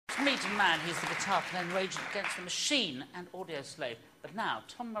comedian man, he's the guitar-playing rage against the machine and audio slave. But now,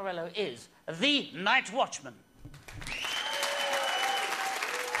 Tom Morello is the Nightwatchman.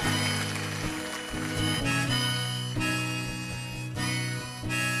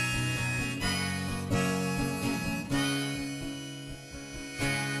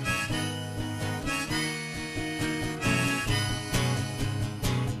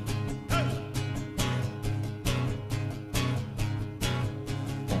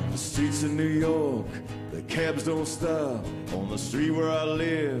 Streets of New York, the cabs don't stop. On the street where I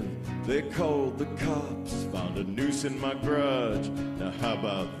live, they called the cops. Found a noose in my garage, now how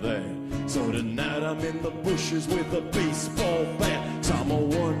about that? So tonight I'm in the bushes with a baseball bat. So I'm a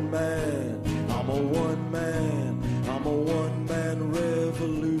one-man, I'm a one-man, I'm a one-man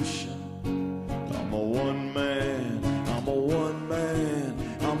revolution. I'm a one-man, I'm a one-man,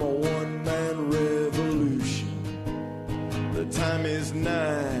 I'm a one-man revolution. The time is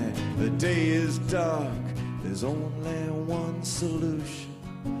nigh, the day is dark, there's only one solution.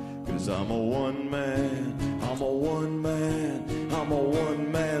 'Cause I'm a one-man, I'm a one-man, I'm a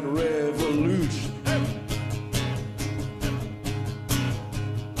one-man revolution. Hey!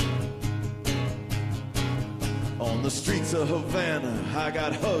 On the streets of Havana, I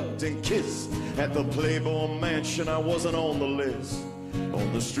got hugged and kissed. At the Playboy Mansion, I wasn't on the list.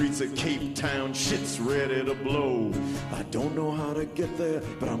 On the streets of Cape Town, shit's ready to blow. I don't know how to get there,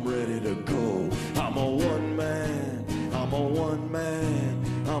 but I'm ready to go. I'm a one-man, I'm a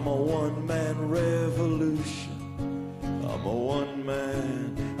one-man, I'm a one-man revolution. I'm a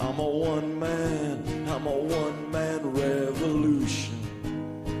one-man, I'm a one-man, I'm a one-man revolution.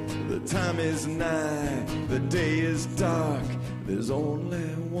 The time is nigh, the day is dark, there's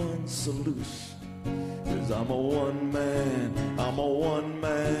only one solution. 'Cause I'm a one-man, I'm a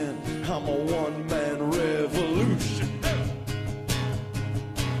one-man, I'm a one-man revolution.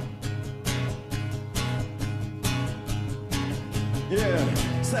 Yeah,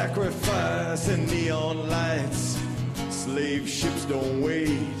 sacrifice and neon lights, slave ships don't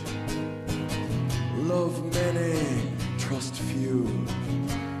wait. Love many, trust few,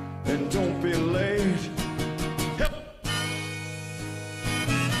 and don't be late.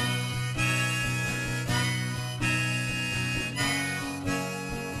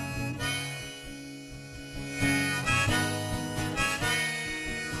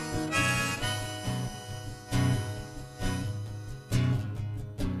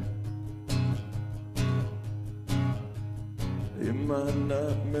 In my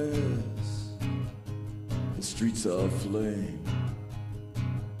nightmares, the streets are aflame.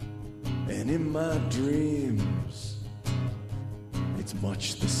 And in my dreams, it's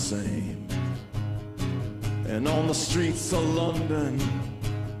much the same. And on the streets of London,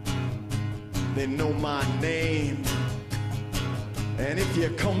 they know my name. And if you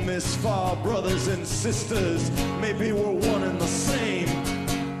come this far, brothers and sisters, maybe we're one and the same.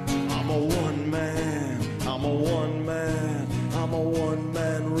 I'm a one-man, I'm a one-man, I'm a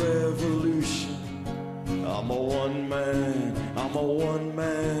one-man revolution. I'm a one-man, I'm a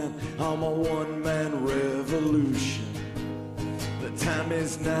one-man, I'm a one-man revolution. The time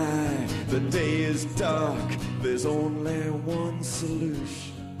is nigh, the day is dark, there's only one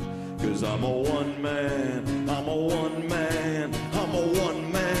solution. 'Cause I'm a one-man, I'm a one-man, I'm a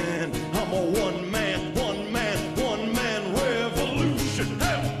one-man, I'm a one-man, one-man, one-man revolution.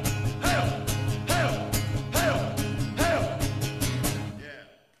 Help! Help! Help! Help! Help! Yeah.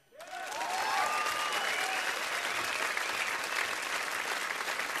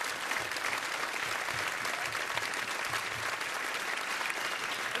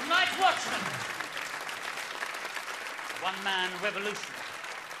 The Nightwatchman. One-man revolution.